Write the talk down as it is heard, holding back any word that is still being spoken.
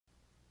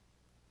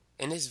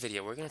In this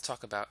video, we're going to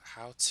talk about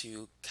how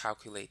to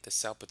calculate the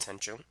cell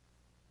potential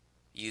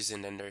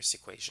using the Nernst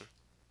equation.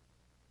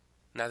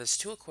 Now, there's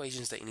two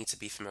equations that you need to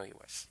be familiar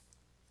with.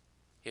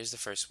 Here's the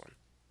first one.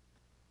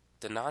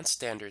 The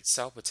non-standard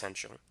cell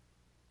potential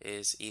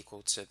is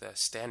equal to the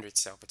standard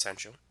cell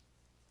potential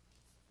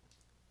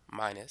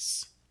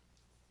minus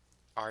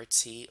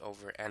RT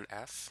over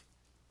NF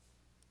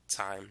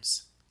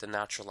times the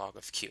natural log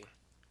of Q.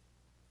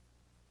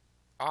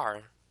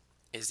 R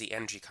is the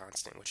energy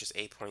constant, which is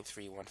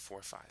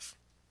 8.3145.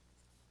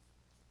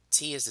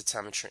 T is the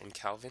temperature in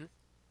Kelvin.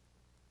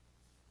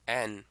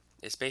 N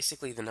is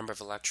basically the number of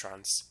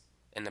electrons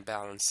in the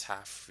balanced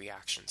half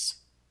reactions.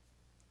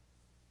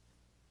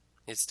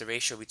 It's the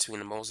ratio between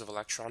the moles of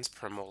electrons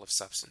per mole of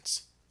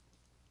substance.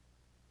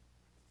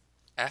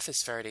 F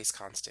is Faraday's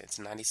constant. It's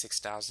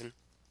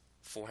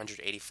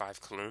 96,485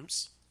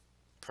 coulombs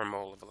per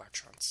mole of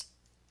electrons.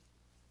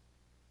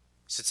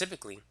 So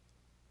typically,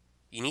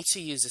 you need to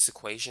use this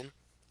equation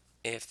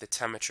if the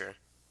temperature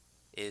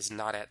is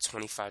not at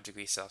 25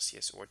 degrees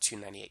Celsius or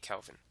 298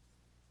 Kelvin.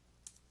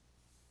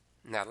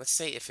 Now, let's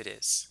say if it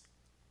is.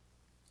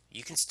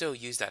 You can still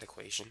use that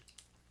equation,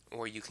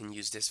 or you can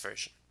use this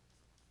version.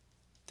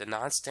 The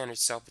non-standard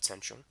cell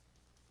potential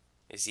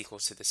is equal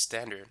to the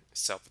standard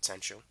cell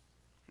potential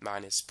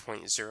minus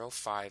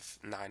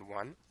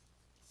 0.0591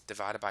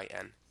 divided by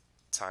N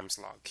times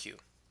log Q.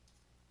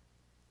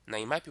 Now,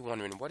 you might be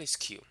wondering, what is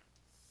Q?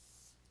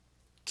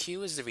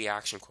 Q is the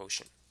reaction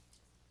quotient.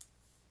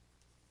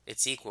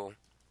 It's equal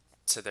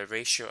to the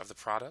ratio of the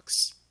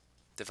products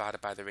divided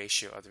by the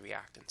ratio of the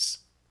reactants.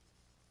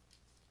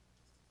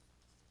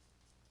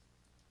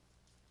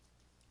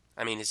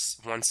 It's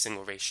one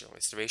single ratio.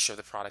 It's the ratio of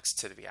the products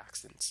to the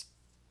reactants.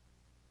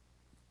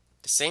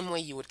 The same way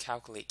you would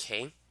calculate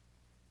K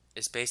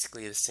is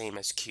basically the same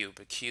as Q,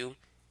 but Q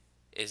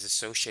is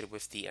associated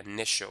with the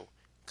initial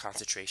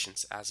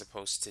concentrations as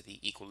opposed to the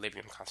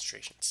equilibrium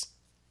concentrations.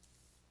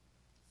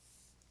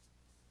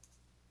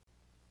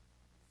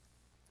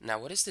 Now,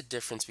 what is the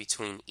difference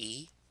between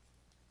E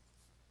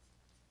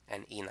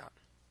and E naught?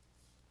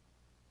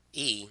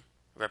 E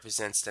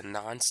represents the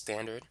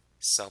non-standard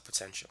cell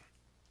potential,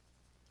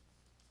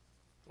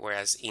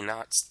 whereas E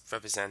naught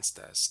represents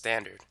the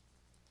standard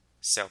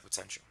cell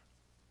potential.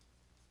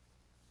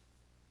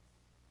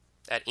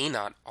 At E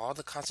naught, all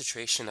the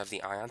concentration of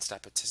the ions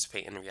that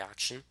participate in the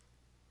reaction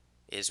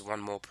is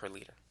 1 mole per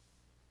liter.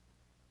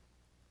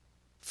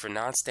 For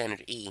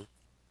non-standard E,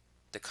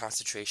 the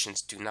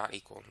concentrations do not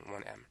equal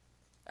 1 m,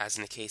 as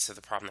in the case of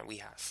the problem that we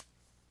have.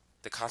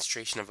 The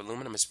concentration of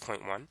aluminum is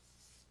 0.1,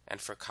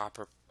 and for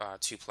copper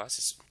 2 plus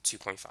is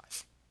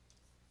 2.5.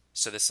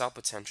 So the cell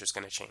potential is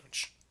going to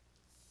change.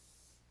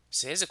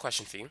 So here's a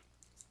question for you.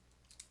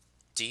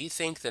 Do you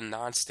think the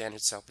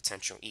non-standard cell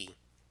potential E,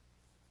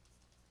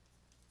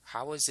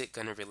 how is it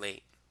going to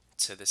relate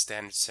to the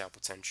standard cell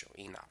potential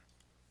E naught?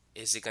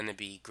 Is it going to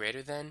be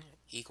greater than,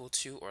 equal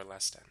to, or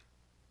less than?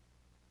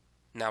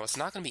 Now, it's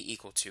not going to be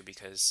equal to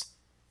because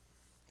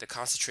the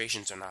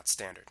concentrations are not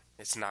standard.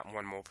 It's not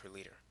 1 mole per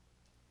liter.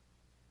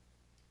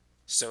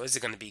 So is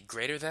it going to be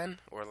greater than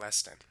or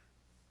less than?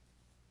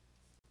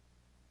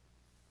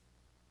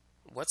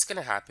 What's going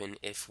to happen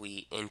if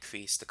we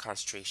increase the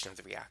concentration of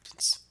the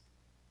reactants?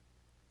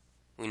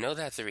 We know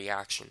that the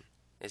reaction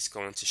is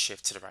going to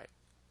shift to the right.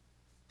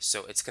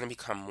 So it's going to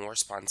become more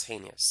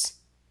spontaneous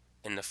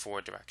in the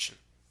forward direction.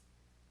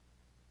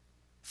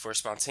 For a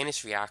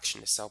spontaneous reaction,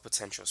 the cell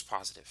potential is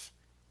positive.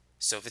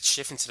 So if it's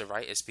shifting to the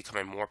right, it's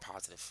becoming more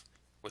positive,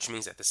 which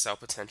means that the cell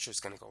potential is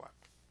going to go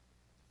up.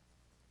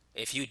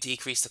 If you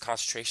decrease the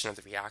concentration of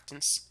the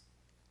reactants,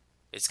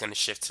 it's going to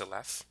shift to the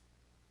left,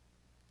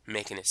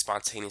 making it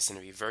spontaneous in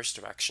the reverse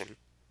direction,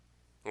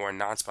 or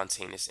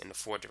non-spontaneous in the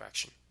forward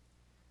direction.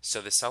 So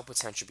the cell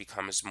potential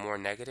becomes more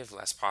negative,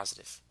 less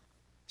positive,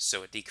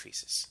 so it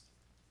decreases.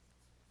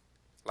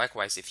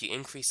 Likewise, if you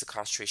increase the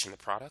concentration of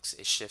the products,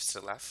 it shifts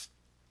to the left,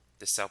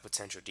 the cell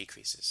potential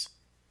decreases.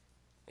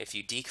 If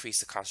you decrease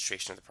the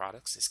concentration of the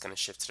products, it's going to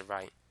shift to the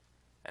right,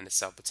 and the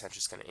cell potential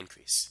is going to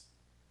increase.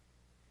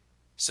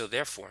 So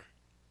therefore,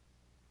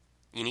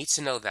 you need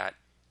to know that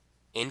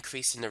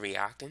increasing the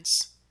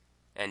reactants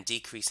and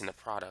decreasing the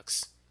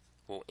products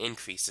will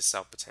increase the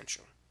cell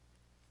potential,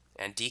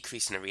 and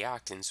decreasing the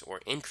reactants or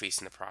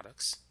increasing the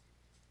products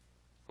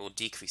will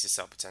decrease the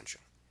cell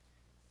potential.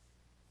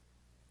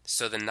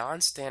 So the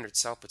non-standard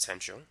cell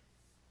potential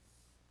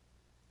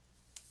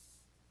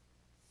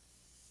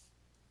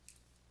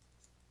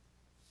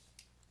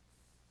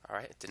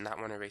Alright, did not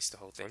want to erase the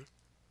whole thing.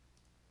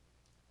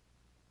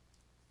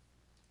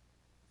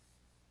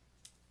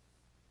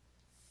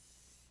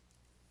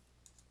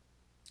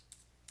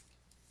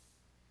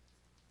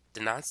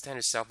 The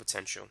non-standard cell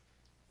potential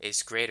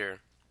is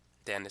greater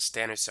than the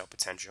standard cell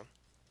potential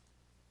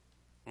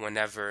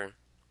whenever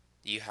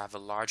you have a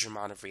large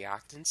amount of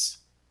reactants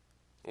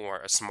or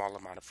a small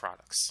amount of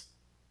products.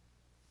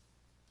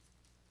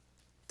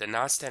 The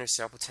non-standard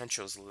cell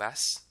potential is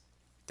less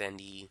than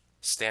the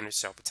standard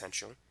cell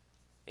potential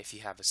if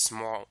you have a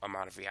small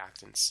amount of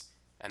reactants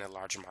and a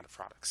large amount of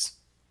products.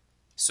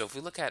 So if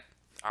we look at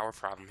our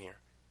problem here,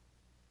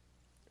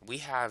 we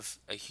have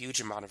a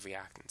huge amount of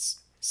reactants.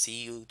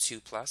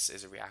 Cu2 plus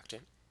is a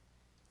reactant,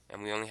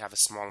 and we only have a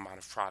small amount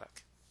of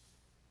product.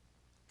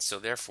 So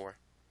therefore,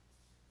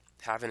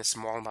 having a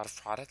small amount of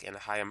product and a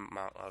high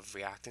amount of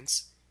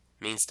reactants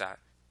means that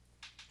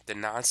the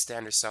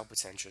non-standard cell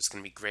potential is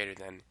going to be greater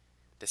than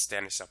the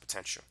standard cell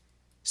potential.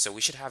 So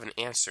we should have an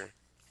answer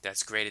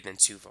that's greater than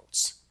 2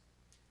 volts.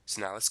 So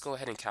now let's go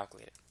ahead and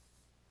calculate it.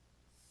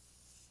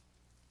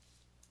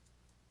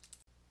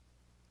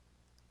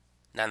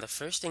 Now the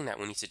first thing that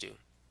we need to do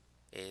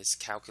is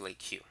calculate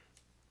Q.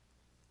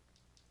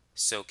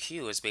 So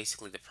Q is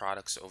basically the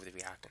products over the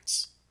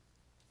reactants.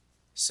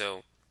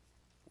 So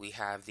we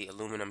have the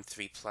aluminum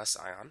 3 plus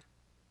ion,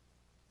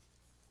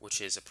 which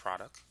is a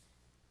product,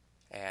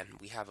 and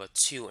we have a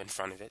 2 in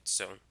front of it,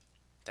 so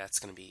that's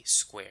going to be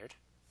squared.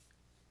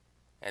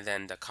 And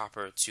then the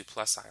copper 2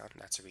 plus ion,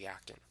 that's a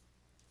reactant.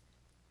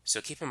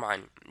 So keep in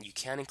mind, you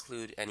can't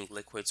include any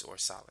liquids or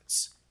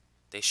solids.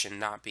 They should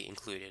not be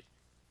included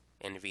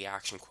in the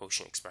reaction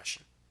quotient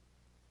expression.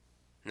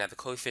 Now the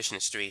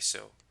coefficient is 3,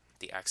 so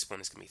the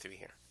exponent is going to be 3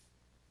 here.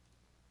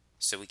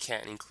 So we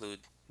can't include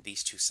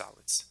these 2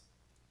 solids.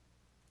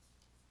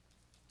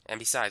 And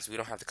besides, we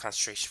don't have the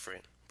concentration for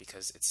it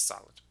because it's a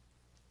solid.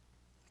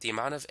 The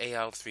amount of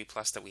Al3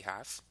 plus that we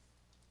have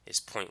is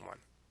 0.1.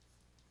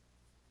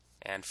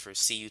 And for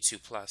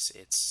Cu2 plus,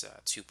 it's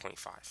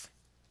 2.5.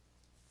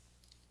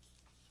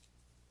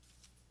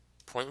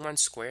 0.1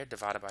 squared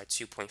divided by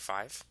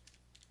 2.5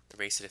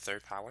 raised to the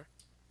third power,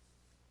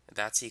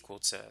 that's equal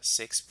to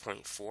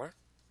 6.4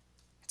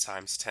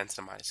 times 10 to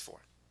the minus 4.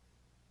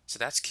 So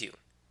that's Q.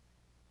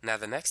 Now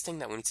the next thing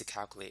that we need to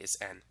calculate is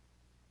N.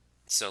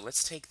 So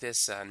let's take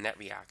this net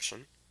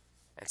reaction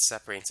and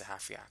separate into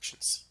half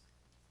reactions.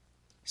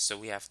 So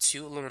we have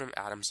 2 aluminum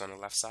atoms on the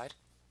left side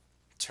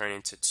turn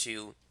into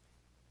 2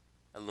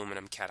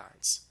 aluminum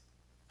cations.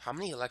 How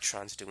many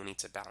electrons do we need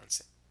to balance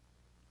it?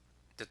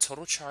 The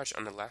total charge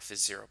on the left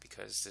is 0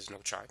 because there's no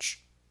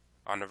charge.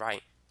 On the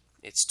right,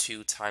 it's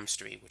 2 times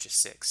 3, which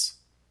is 6.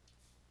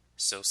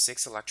 So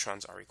 6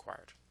 electrons are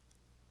required.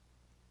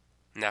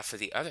 Now for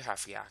the other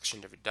half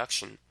reaction, the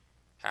reduction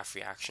half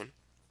reaction,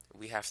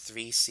 we have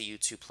 3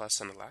 Cu2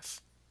 plus on the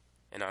left,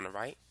 and on the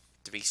right,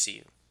 3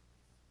 Cu.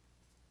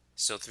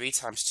 So 3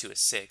 times 2 is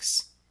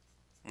 6.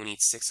 We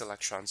need 6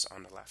 electrons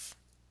on the left.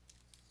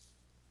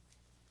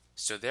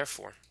 So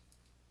therefore,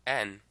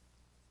 N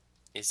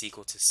is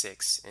equal to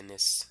 6 in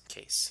this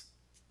case.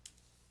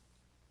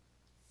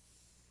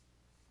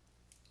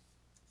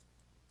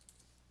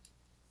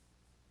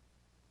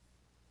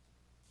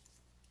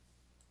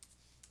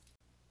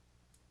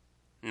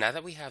 Now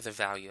that we have the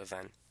value of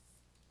N,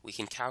 we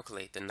can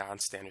calculate the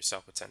non-standard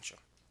cell potential.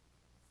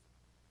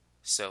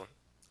 So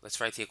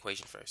let's write the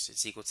equation first.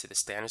 It's equal to the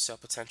standard cell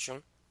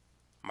potential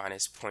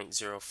minus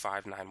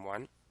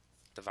 0.0591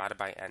 divided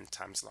by N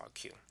times log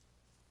Q.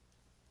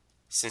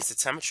 Since the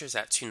temperature is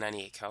at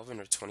 298 Kelvin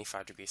or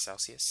 25 degrees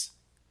Celsius,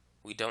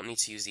 we don't need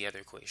to use the other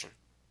equation.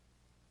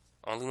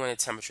 Only when the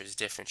temperature is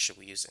different should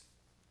we use it.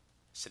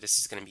 So this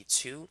is going to be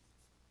 2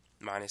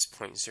 minus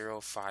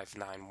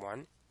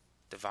 0.0591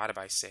 divided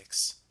by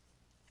 6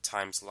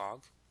 times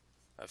log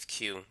of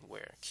Q,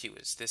 where Q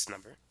is this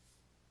number.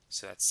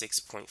 So that's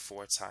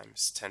 6.4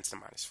 times 10 to the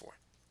minus 4.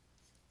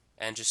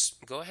 And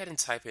just go ahead and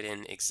type it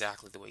in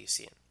exactly the way you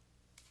see it.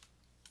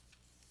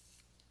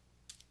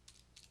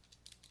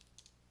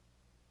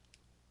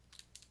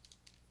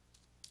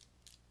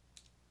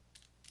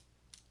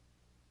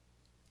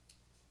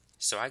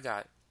 So I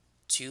got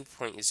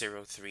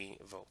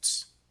 2.03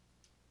 volts.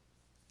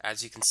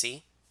 As you can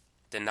see,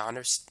 the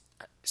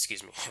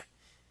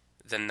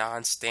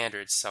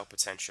non-standard cell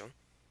potential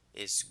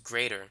is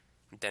greater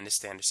than the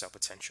standard cell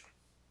potential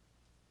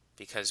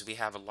because we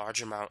have a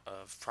large amount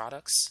of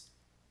products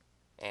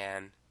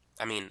and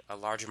a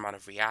large amount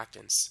of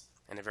reactants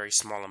and a very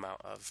small amount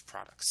of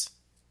products.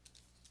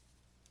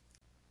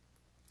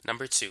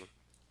 Number 2,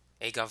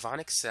 a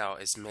galvanic cell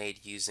is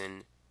made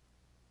using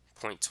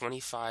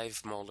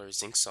 0.25 molar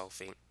zinc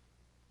sulfate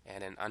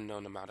and an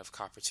unknown amount of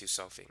copper 2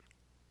 sulfate.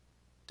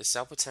 The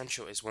cell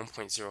potential is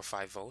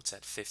 1.05 volts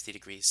at 50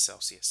 degrees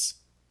Celsius.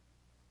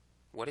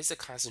 What is the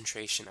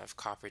concentration of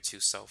copper 2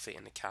 sulfate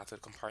in the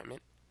cathode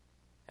compartment?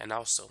 And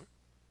also,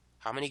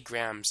 how many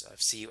grams of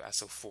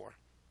CuSO4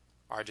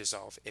 are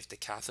dissolved if the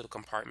cathode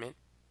compartment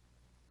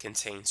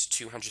contains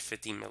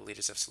 250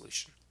 milliliters of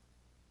solution?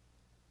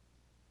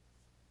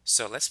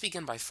 So let's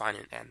begin by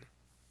finding N.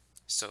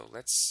 So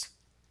let's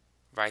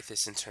write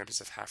this in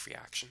terms of half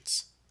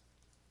reactions.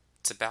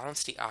 To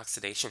balance the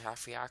oxidation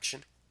half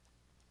reaction,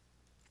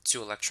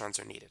 2 electrons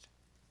are needed.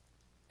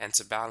 And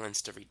to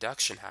balance the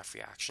reduction half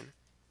reaction,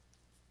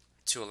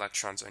 2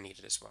 electrons are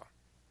needed as well.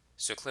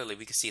 So clearly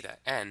we can see that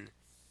N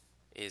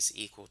is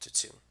equal to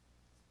 2.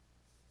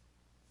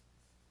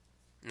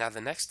 Now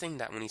the next thing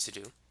that we need to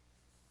do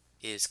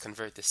is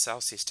convert the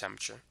Celsius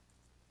temperature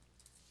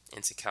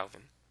into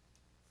Kelvin.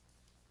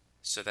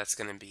 So that's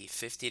going to be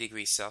 50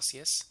 degrees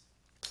Celsius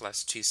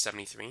plus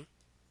 273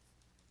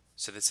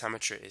 So the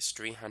temperature is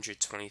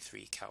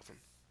 323 Kelvin.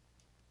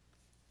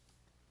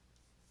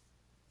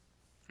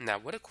 Now,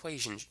 what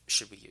equation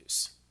should we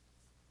use?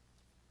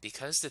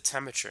 Because the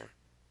temperature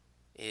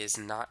is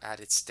not at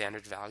its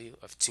standard value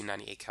of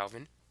 298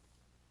 Kelvin,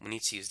 we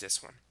need to use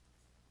this one.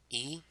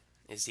 E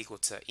is equal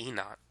to E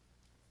naught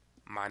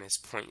minus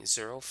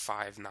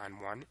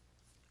 0.0591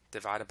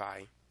 divided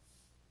by,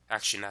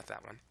 actually not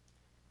that one,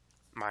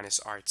 minus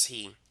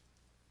RT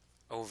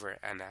over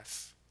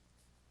NF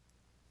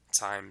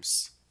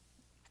times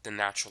the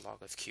natural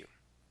log of Q.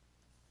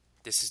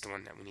 This is the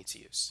one that we need to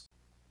use.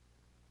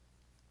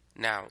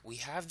 Now, we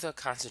have the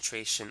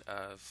concentration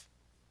of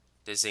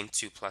the zinc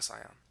 2 plus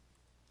ion.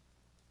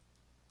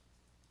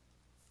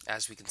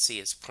 As we can see,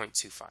 it's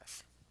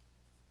 0.25.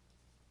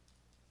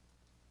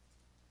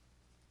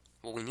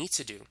 What we need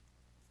to do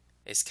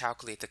is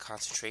calculate the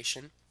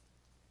concentration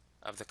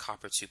of the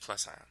copper 2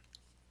 plus ion.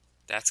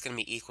 That's going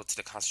to be equal to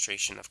the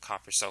concentration of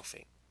copper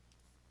sulfate,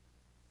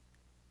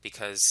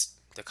 because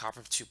the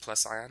copper 2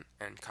 plus ion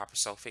and copper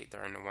sulfate,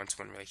 they're in a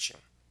 1-to-1 ratio.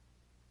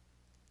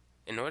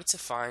 In order to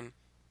find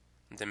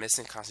the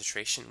missing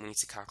concentration, we need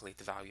to calculate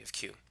the value of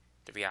Q,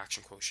 the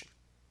reaction quotient.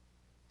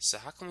 So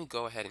how can we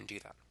go ahead and do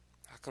that?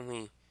 How can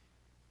we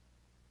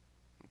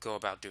go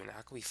about doing it?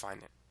 How can we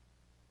find it?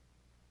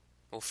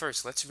 Well,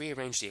 first, let's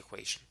rearrange the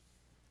equation.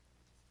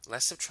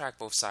 Let's subtract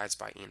both sides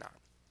by E naught.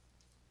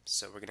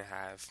 So we're going to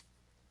have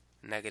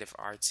negative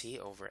RT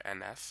over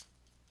NF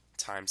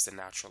times the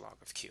natural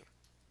log of Q.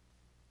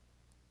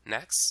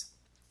 Next,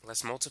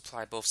 let's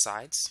multiply both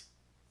sides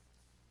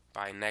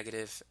by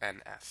negative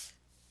NF,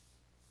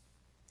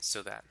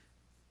 so that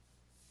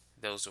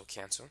those will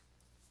cancel.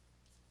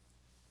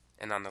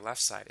 And on the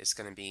left side, it's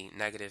going to be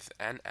negative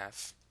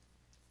NF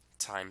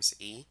times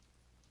E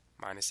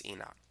minus E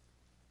naught.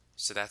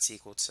 So that's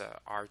equal to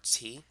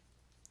RT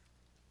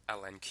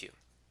ln Q.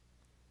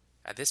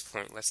 At this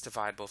point, let's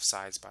divide both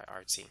sides by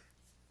RT.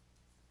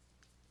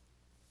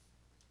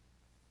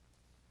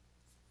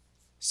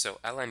 So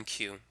ln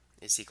Q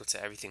is equal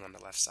to everything on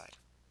the left side.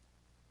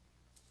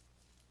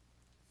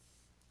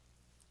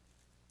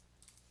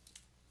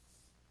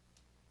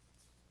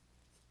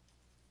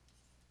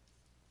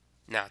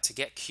 Now, to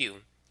get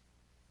Q,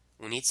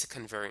 we need to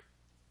convert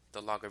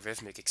the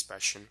logarithmic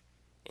expression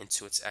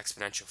into its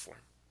exponential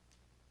form.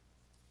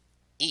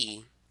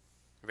 E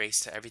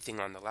raised to everything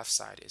on the left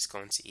side is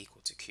going to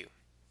equal to Q.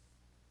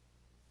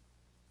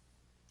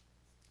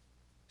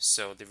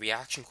 So the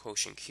reaction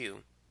quotient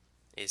Q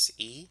is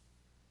E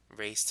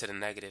raised to the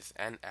negative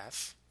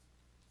NF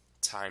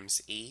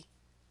times E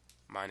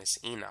minus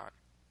E naught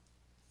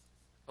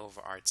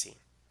over RT.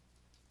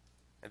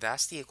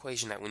 That's the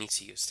equation that we need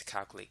to use to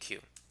calculate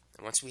Q.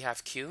 And once we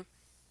have Q,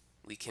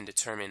 we can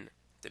determine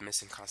the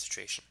missing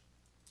concentration.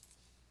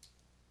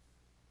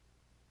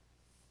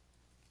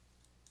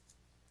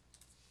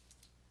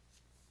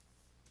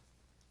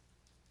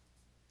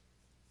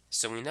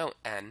 So we know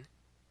N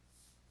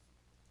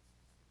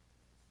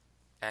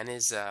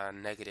is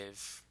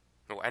negative,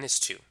 well, N is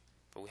 2,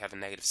 but we have a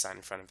negative sign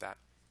in front of that.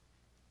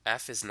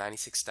 F is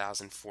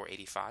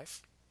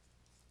 96,485.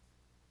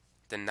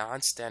 The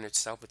non-standard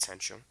cell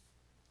potential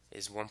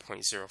is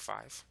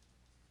 1.05.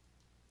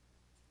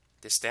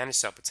 The standard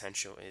cell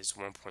potential is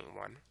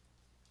 1.1.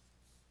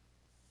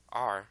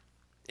 R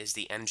is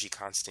the energy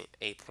constant,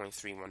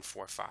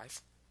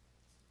 8.3145.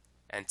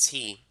 And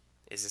T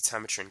is the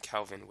temperature in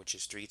Kelvin, which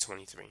is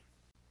 323.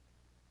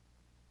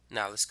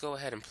 Now let's go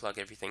ahead and plug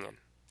everything in.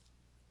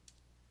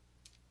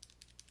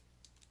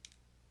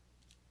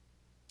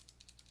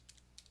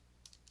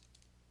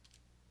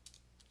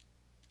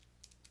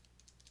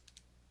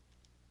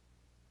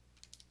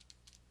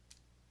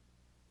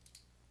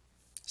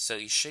 So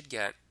you should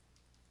get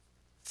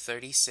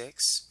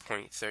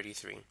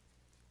 36.33.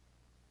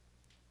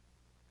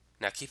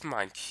 Now keep in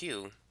mind,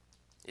 Q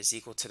is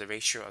equal to the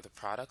ratio of the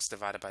products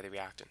divided by the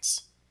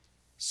reactants.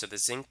 So the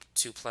zinc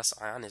 2 plus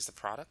ion is the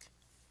product,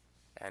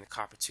 and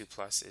copper 2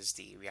 plus is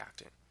the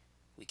reactant.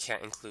 We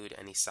can't include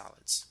any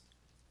solids.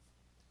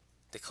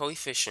 The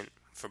coefficient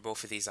for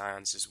both of these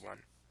ions is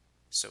 1,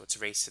 so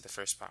it's raised to the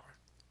first power.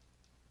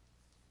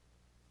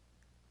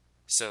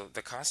 So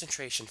the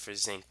concentration for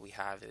zinc we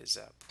have is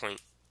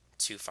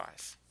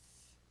 0.25.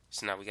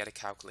 So now we got to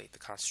calculate the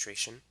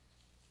concentration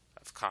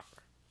of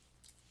copper.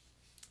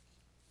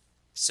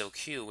 So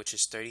Q, which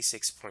is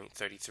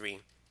 36.33,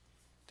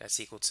 that's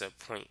equal to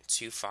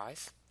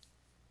 0.25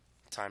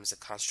 times the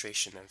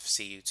concentration of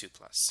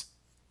Cu2+.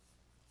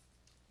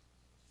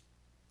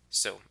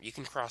 So you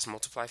can cross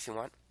multiply if you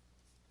want,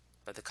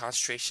 but the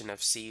concentration of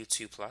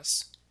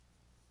Cu2+,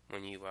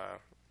 when you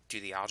do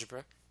the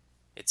algebra,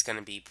 it's going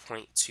to be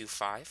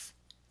 0.25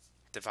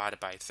 divided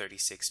by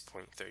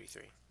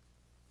 36.33.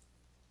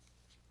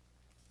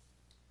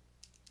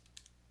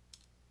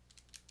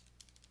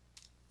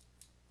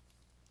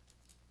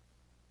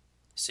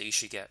 So you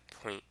should get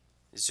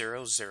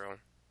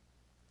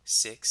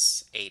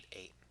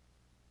 0.00688.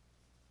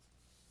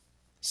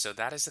 So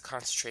that is the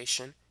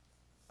concentration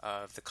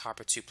of the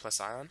copper 2 plus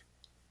ion,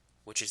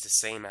 which is the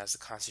same as the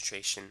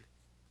concentration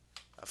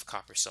of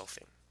copper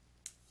sulfate.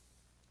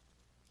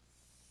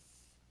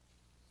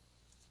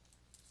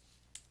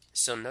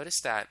 So notice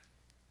that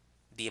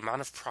the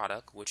amount of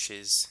product, which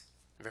is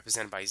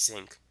represented by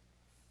zinc,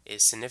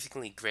 is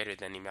significantly greater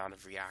than the amount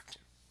of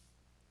reactant.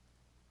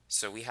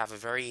 So we have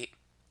a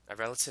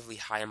relatively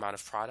high amount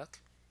of product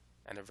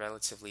and a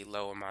relatively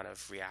low amount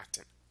of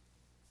reactant.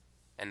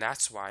 And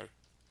that's why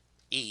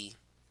E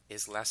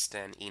is less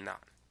than E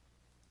naught.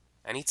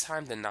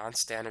 Anytime the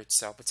non-standard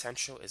cell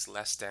potential is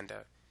less than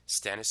the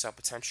standard cell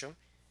potential,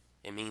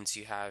 it means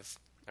you have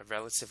a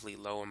relatively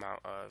low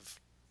amount of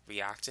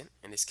reactant,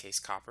 in this case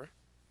copper,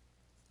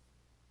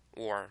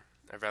 or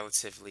a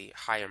relatively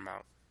high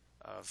amount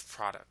of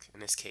product,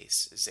 in this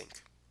case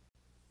zinc.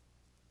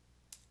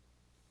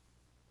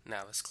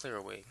 Now let's clear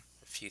away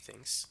a few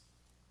things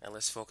and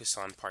let's focus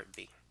on part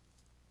B.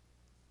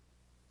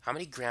 How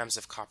many grams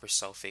of copper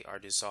sulfate are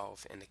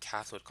dissolved in the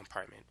cathode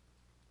compartment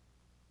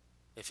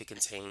if it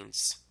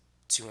contains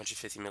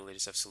 250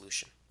 milliliters of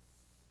solution?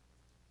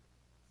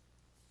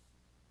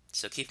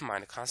 So keep in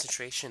mind the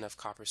concentration of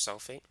copper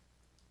sulfate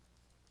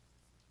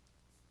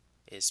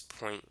is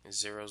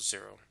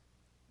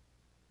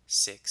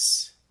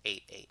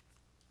 0.00688.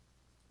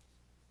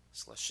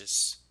 So let's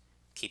just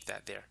keep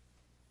that there.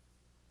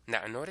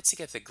 Now, in order to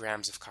get the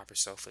grams of copper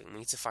sulfate, we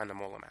need to find the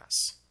molar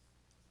mass.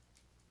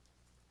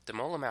 The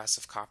molar mass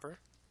of copper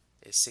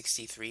is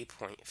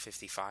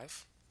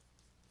 63.55.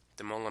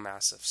 The molar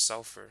mass of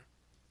sulfur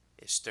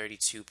is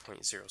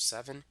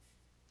 32.07.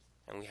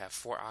 And we have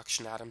 4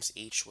 oxygen atoms,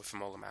 each with a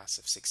molar mass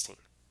of 16.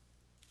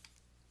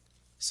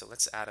 So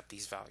let's add up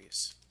these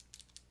values.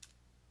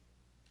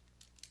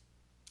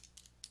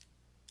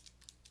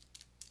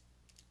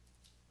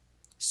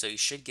 So you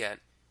should get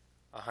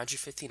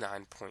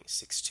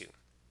 159.62.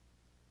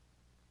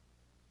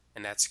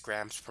 And that's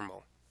grams per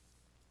mole.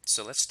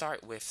 So let's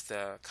start with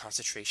the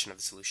concentration of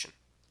the solution.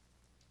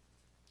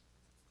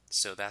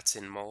 So that's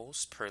in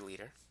moles per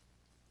liter.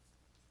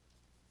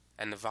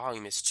 And the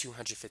volume is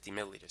 250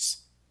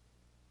 milliliters.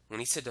 We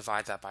need to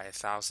divide that by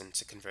 1,000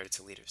 to convert it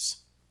to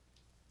liters.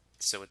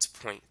 So it's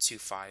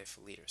 0.25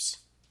 liters.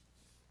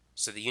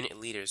 So the unit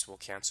liters will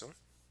cancel.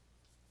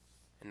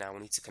 And now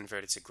we need to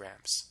convert it to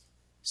grams.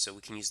 So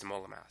we can use the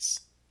molar mass.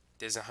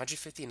 There's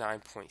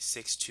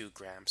 159.62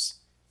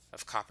 grams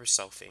of copper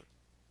sulfate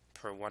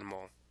per 1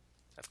 mole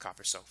of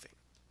copper sulfate.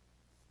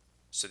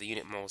 So the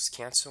unit moles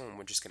cancel and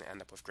we're just going to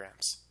end up with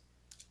grams.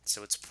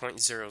 So it's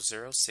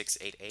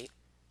 0.00688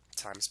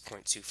 times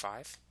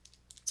 0.25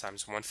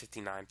 times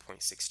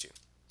 159.62.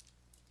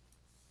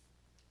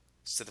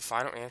 So the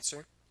final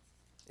answer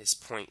is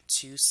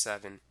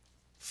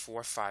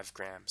 0.2745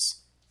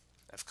 grams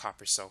of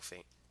copper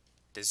sulfate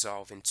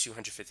dissolved in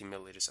 250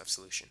 milliliters of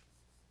solution.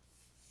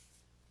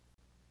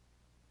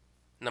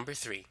 Number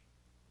 3.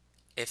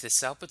 If the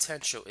cell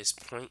potential is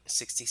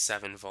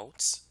 0.67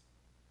 volts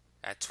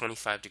at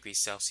 25 degrees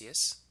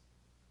Celsius,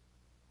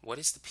 what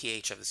is the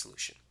pH of the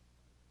solution?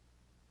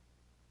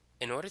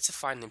 In order to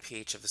find the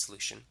pH of the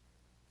solution,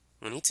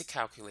 we need to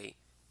calculate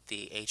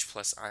the H+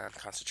 ion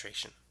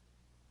concentration.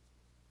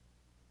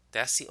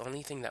 That's the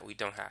only thing that we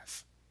don't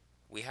have.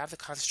 We have the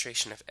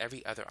concentration of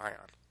every other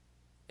ion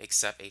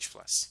except H+.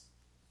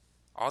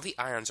 All the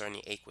ions are in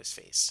the aqueous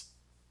phase.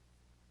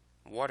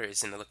 Water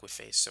is in the liquid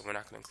phase, so we're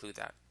not going to include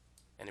that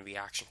in the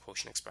reaction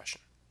quotient expression.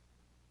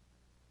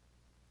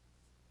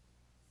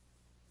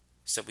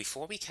 So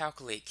before we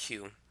calculate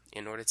Q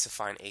in order to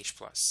find H+,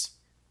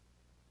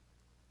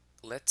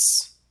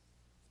 let's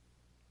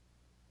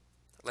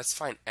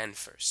find N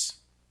first.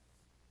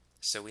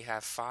 So we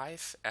have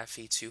 5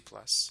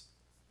 Fe2+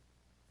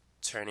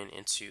 turning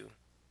into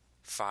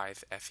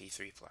 5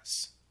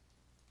 Fe3+.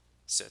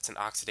 So it's an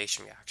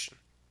oxidation reaction.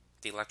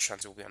 The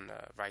electrons will be on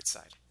the right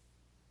side.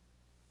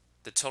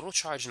 The total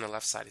charge on the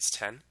left side is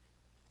 10.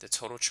 The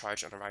total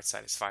charge on the right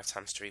side is 5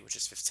 times 3, which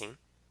is 15.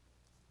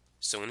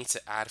 So we need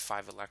to add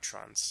 5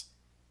 electrons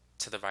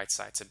to the right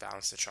side to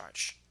balance the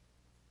charge,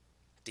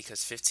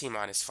 because 15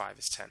 minus 5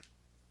 is 10.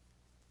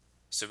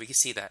 So we can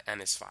see that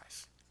N is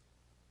 5.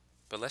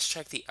 But let's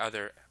check the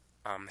other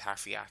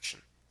half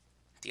reaction,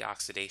 the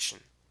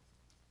oxidation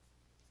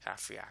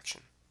half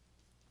reaction.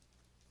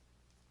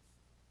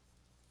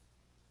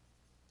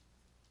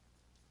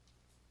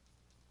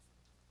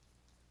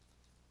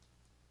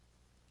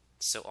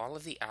 So all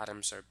of the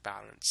atoms are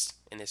balanced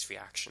in this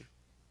reaction.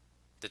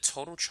 The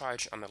total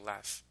charge on the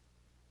left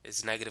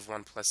is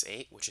 -1 plus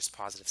 8, which is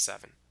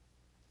 +7.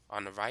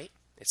 On the right,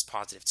 it's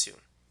 +2.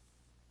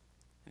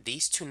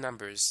 These two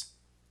numbers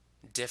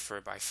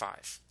differ by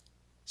 5.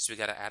 So we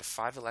got to add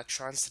 5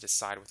 electrons to the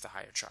side with the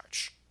higher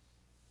charge.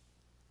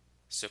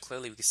 So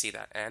clearly we can see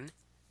that N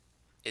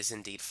is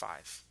indeed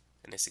 5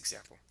 in this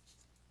example.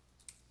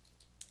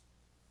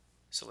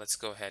 So let's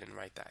go ahead and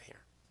write that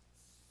here.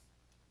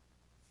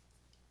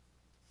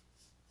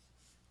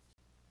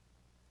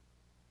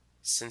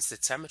 Since the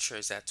temperature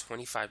is at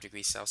 25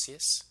 degrees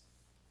Celsius,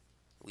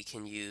 we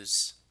can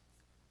use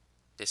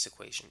this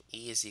equation.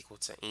 E is equal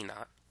to E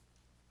naught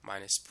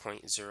minus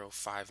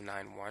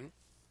 0.0591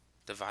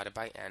 divided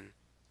by N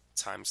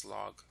times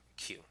log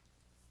Q.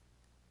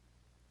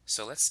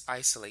 So let's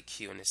isolate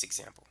Q in this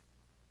example.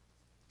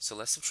 So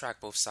let's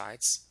subtract both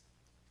sides.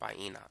 by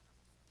E naught.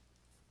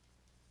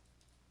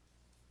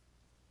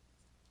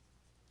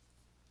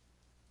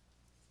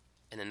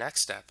 In the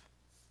next step,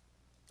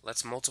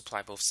 let's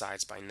multiply both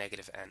sides by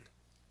negative n.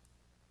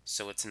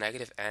 So it's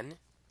negative n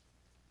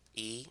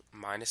E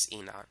minus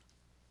E naught,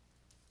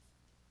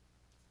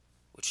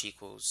 which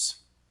equals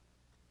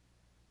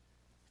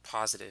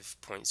positive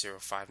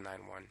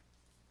 0.0591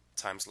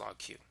 times log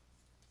Q.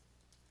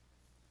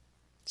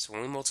 So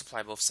when we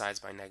multiply both sides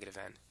by negative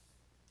n,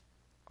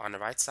 on the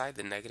right side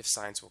the negative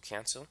signs will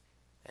cancel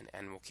and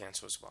n will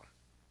cancel as well.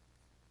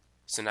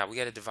 So now we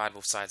got to divide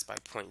both sides by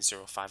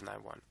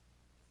 0.0591.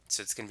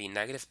 So it's going to be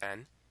negative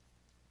n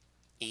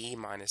E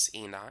minus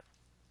E naught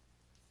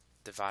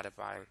divided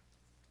by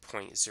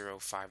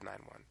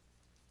 0.0591.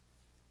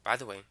 By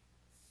the way,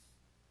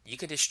 you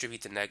can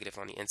distribute the negative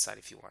on the inside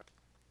if you want,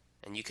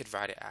 and you could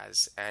write it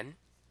as n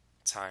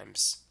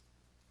times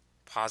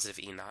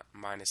positive E naught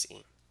minus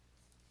E,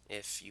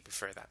 if you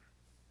prefer that.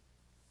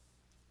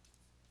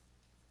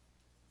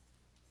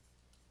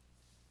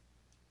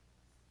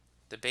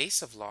 The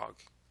base of log,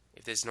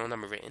 if there's no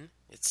number written,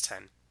 it's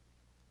 10.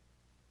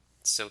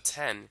 So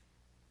 10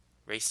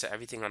 raised to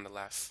everything on the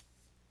left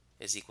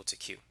is equal to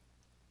Q.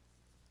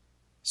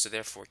 So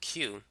therefore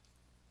Q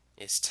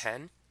is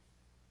 10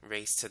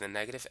 raised to the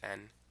negative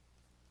n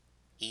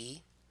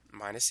E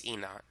minus E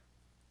naught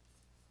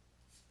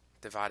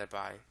divided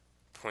by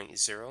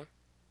 0.0591.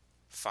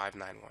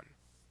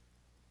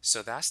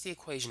 So that's the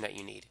equation that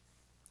you need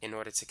in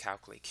order to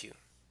calculate Q.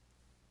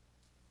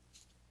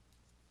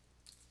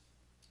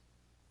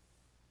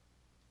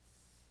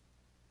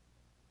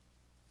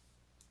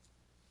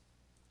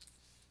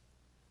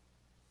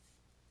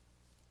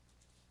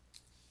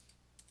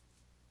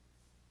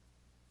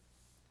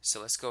 So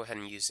let's go ahead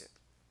and use it.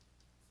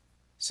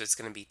 So it's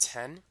going to be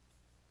 10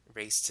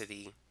 raised to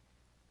the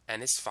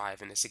n is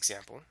 5 in this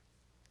example.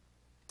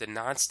 The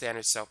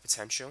non-standard cell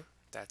potential,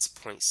 that's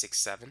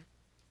 0.67.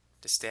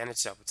 The standard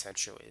cell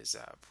potential is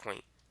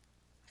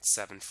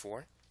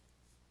 0.74.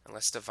 And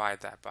let's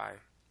divide that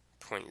by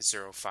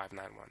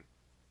 0.0591.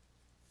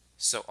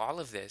 So all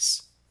of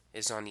this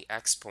is on the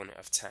exponent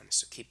of 10,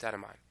 so keep that in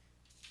mind.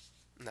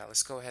 Now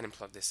let's go ahead and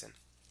plug this in.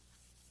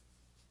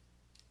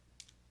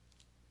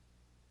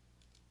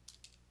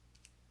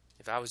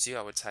 If I was you,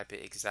 I would type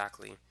it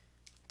exactly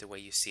the way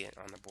you see it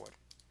on the board,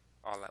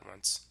 all at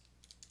once.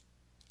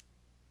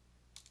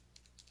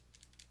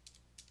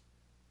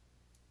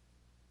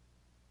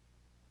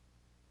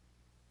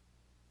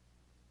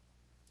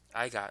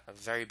 I got a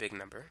very big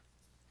number.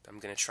 I'm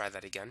going to try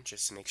that again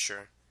just to make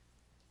sure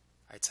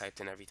I typed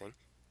in everything.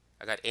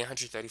 I got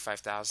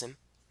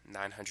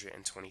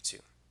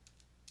 835,922.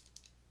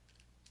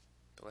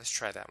 But let's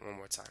try that one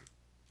more time.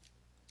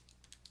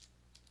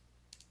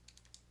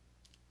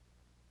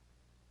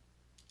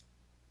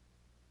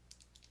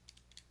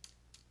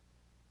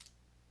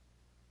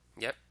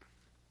 Yep.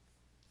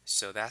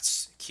 So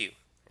that's Q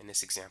in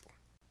this example.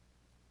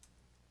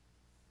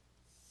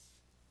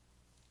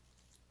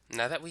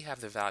 Now that we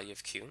have the value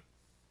of Q,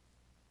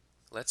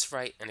 let's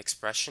write an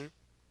expression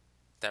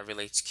that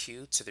relates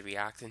Q to the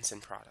reactants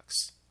and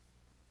products.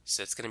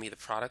 So it's going to be the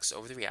products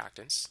over the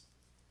reactants.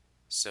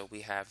 So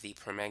we have the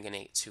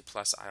permanganate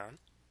 2+ ion,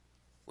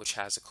 which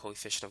has a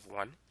coefficient of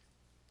 1.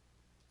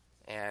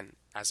 And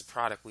as a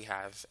product, we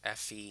have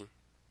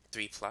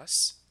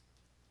Fe3+,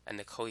 and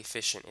the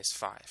coefficient is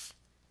 5.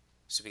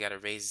 So we got to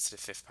raise it to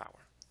the 5th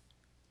power.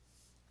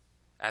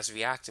 As a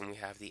reactant, we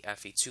have the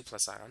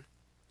Fe2+ ion,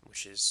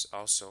 which is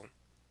also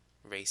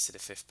raised to the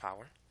 5th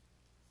power.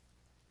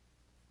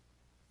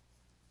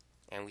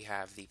 And we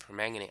have the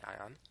permanganate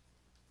ion,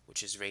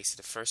 which is raised to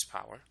the 1st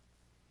power,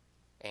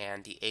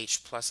 and the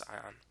H+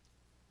 ion,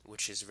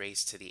 which is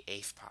raised to the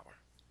 8th power.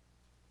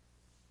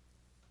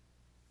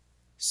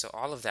 So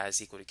all of that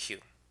is equal to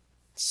Q.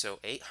 So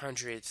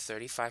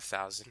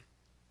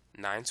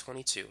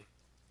 835,922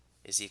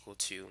 is equal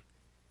to,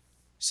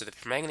 so the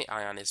permanganate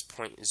ion is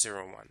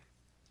 0.01.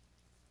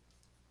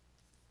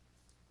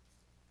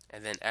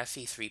 And then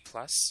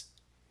Fe3+,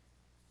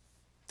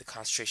 the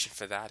concentration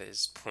for that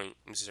is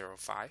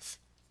 0.05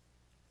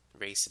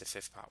 raised to the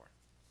 5th power.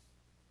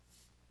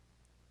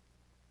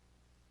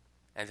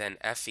 And then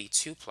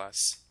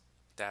Fe2+,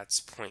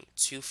 that's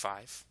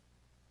 0.25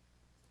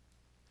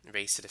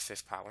 raised to the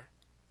 5th power.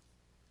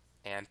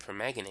 And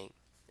permanganate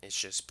is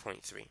just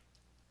 0.3.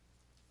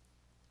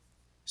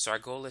 So our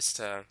goal is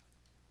to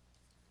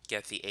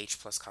get the H+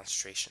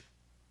 concentration.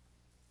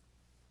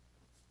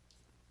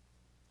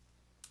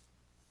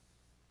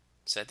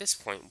 So at this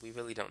point, we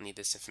really don't need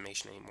this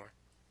information anymore.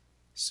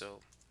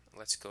 So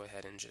let's go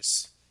ahead and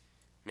just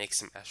make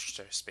some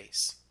extra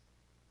space.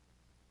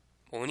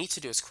 What we need to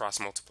do is cross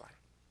multiply.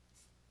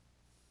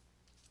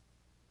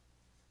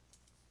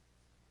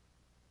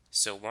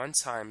 So 1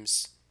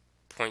 times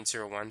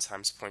 0.01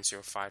 times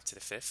 0.05 to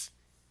the 5th,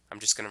 I'm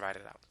just going to write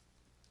it out.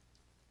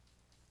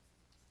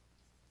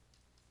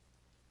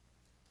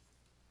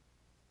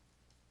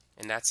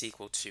 And that's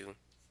equal to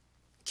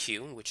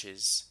Q, which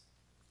is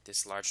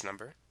this large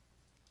number,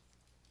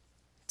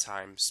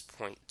 times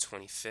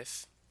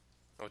 0.25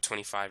 or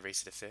 25 raised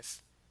to the 5th,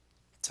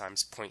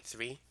 times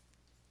 0.3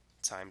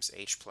 times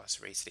h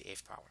plus raised to the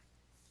 8th power.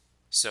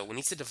 So we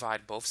need to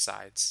divide both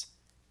sides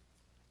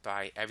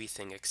by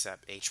everything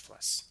except h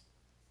plus.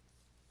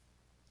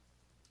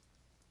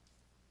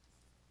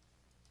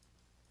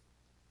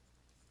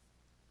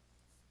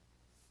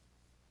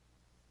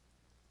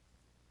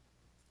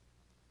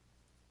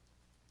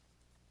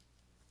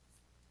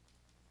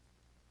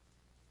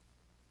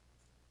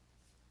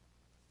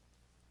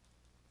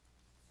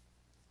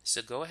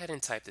 So go ahead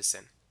and type this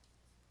in.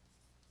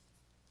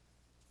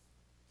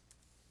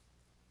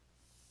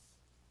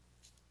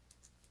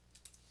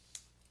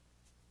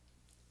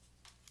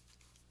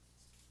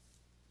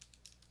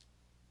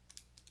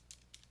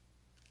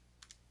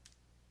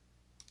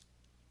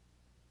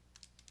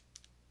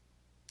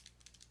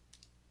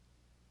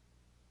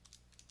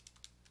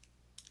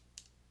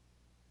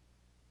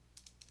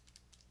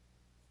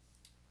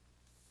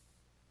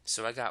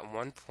 So I got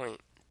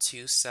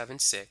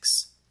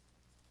 1.276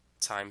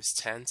 times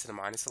 10 to the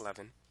minus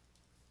 11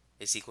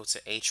 is equal to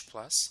h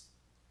plus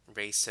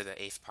raised to the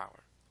 8th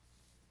power.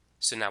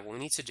 So now what we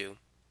need to do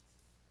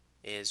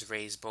is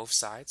raise both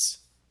sides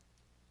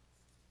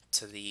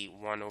to the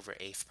 1 over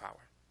 8th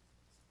power.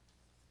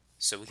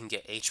 So we can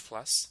get h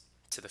plus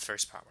to the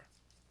first power.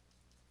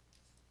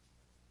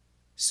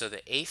 So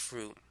the 8th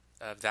root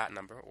of that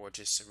number, or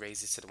just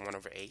raise it to the 1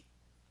 over 8,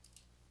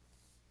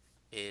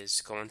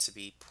 is going to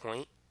be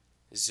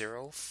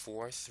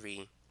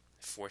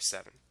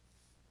 0.04347.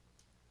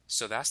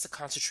 So that's the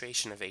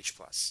concentration of H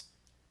plus.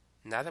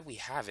 Now that we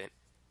have it,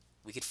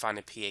 we could find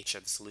the pH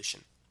of the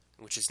solution,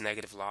 which is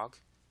negative log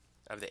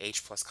of the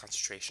H plus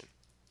concentration.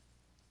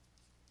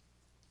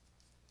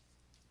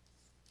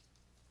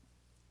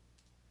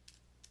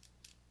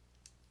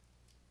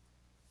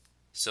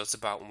 So it's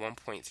about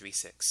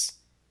 1.36.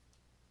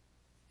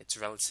 It's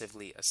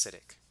relatively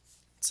acidic.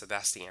 So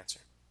that's the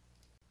answer.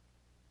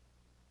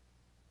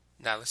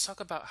 Now let's talk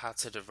about how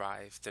to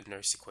derive the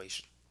Nernst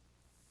equation.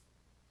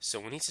 So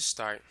we need to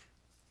start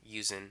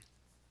using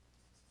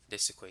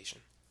this equation.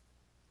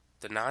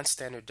 The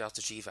non-standard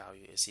delta G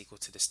value is equal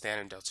to the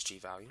standard delta G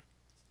value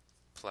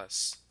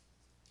plus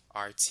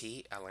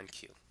RT ln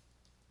Q.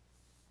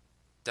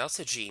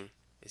 Delta G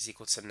is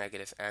equal to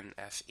negative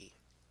NFE.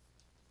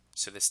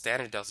 So the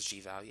standard delta G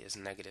value is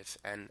negative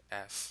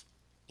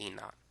NFE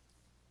naught.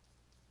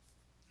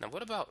 Now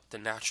what about the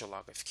natural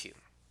log of Q?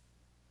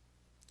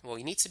 Well,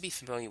 you need to be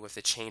familiar with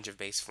the change of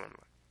base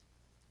formula.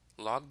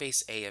 Log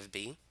base A of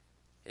B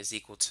is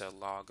equal to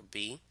log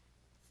B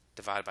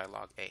divided by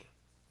log A.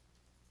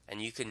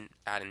 And you can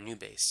add a new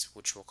base,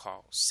 which we'll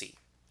call C.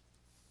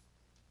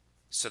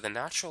 So the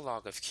natural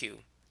log of Q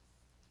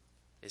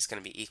is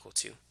going to be equal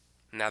to,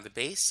 now the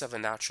base of a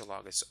natural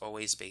log is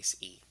always base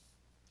E.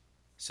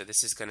 So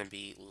this is going to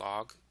be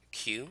log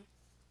Q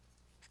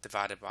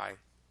divided by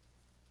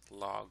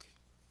log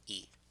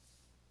E.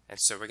 And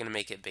so we're going to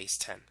make it base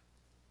 10.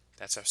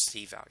 That's our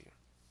C value.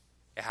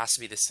 It has to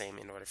be the same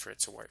in order for it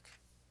to work.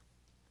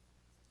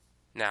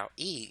 Now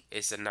E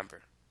is a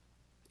number.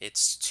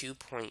 It's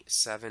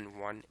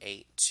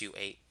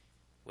 2.71828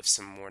 with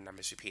some more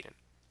numbers repeating.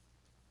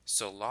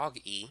 So log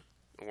E,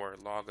 or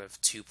log of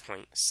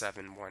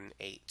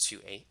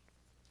 2.71828,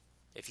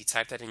 if you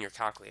type that in your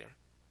calculator,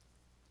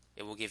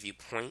 it will give you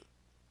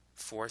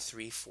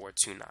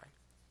 0.43429.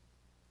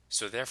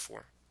 So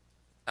therefore,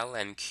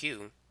 ln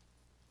Q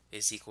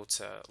is equal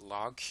to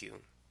log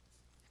Q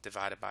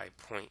divided by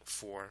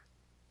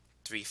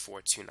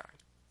 0.43429.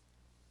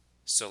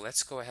 So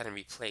let's go ahead and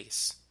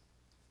replace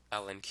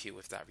ln Q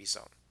with that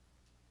result.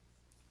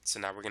 So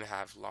now we're going to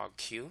have log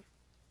Q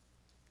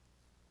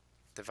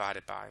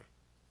divided by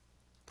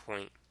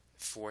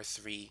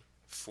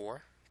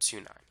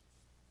 0.43429.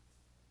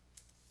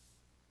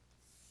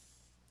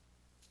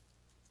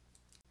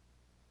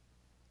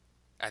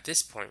 At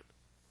this point,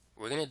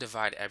 we're going to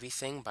divide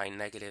everything by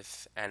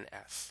negative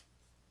NF.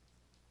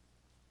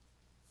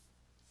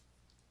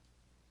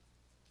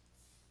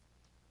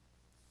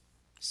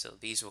 So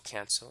these will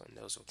cancel and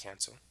those will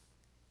cancel.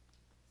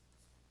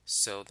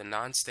 So the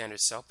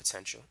non-standard cell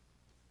potential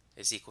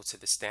is equal to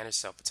the standard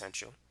cell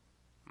potential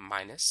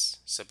minus,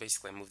 so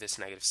basically I move this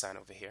negative sign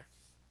over here.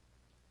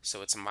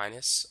 So it's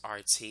minus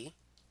RT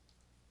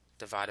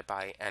divided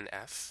by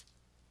NF.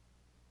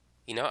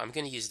 You know, I'm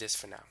going to use this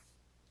for now,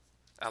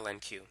 ln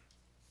Q.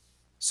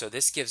 So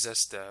this gives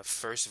us the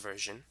first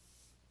version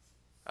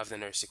of the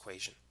Nernst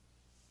equation.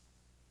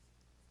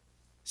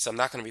 So I'm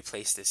not going to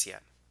replace this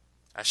yet.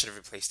 I should have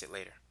replaced it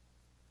later.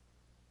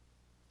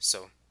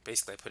 So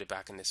basically I put it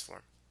back in this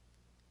form.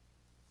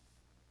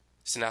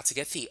 So now to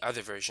get the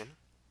other version,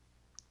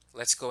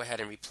 let's go ahead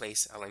and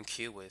replace ln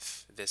Q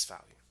with this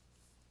value.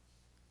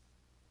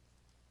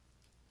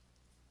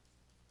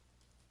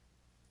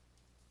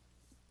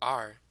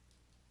 R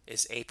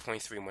is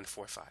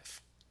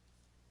 8.3145.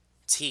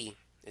 T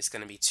is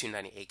going to be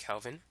 298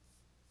 Kelvin.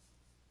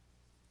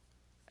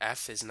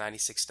 F is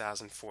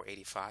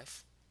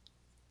 96,485.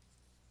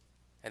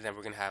 And then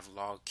we're going to have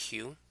log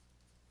Q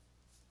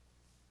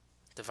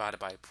divided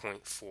by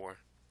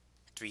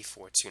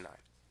 0.43429.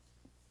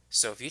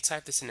 So if you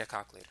type this in the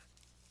calculator,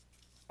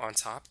 on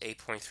top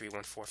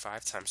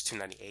 8.3145 times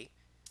 298,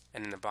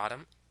 and in the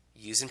bottom,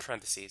 use in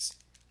parentheses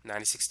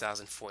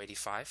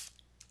 96,485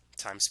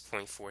 times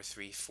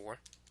 0.43429.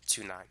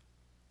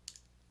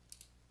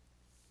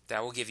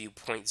 That will give you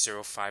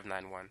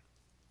 0.0591.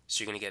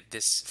 So you're going to get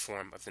this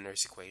form of the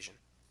Nernst equation.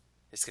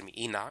 It's going to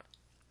be E naught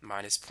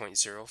minus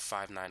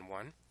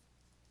 0.0591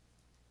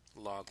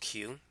 log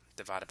Q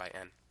divided by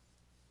N.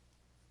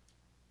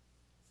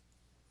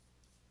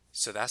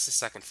 So that's the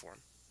second form.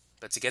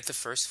 But to get the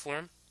first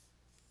form,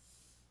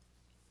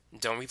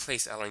 don't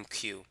replace L and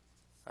Q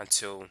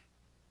until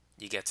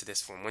you get to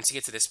this form. Once you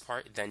get to this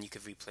part, then you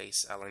could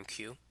replace L and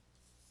Q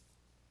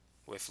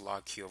with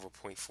log Q over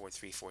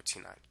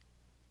 0.43429.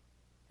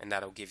 And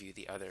that'll give you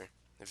the other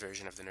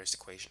version of the Nernst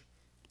equation.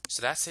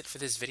 So that's it for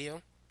this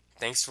video.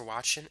 Thanks for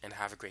watching and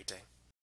have a great day.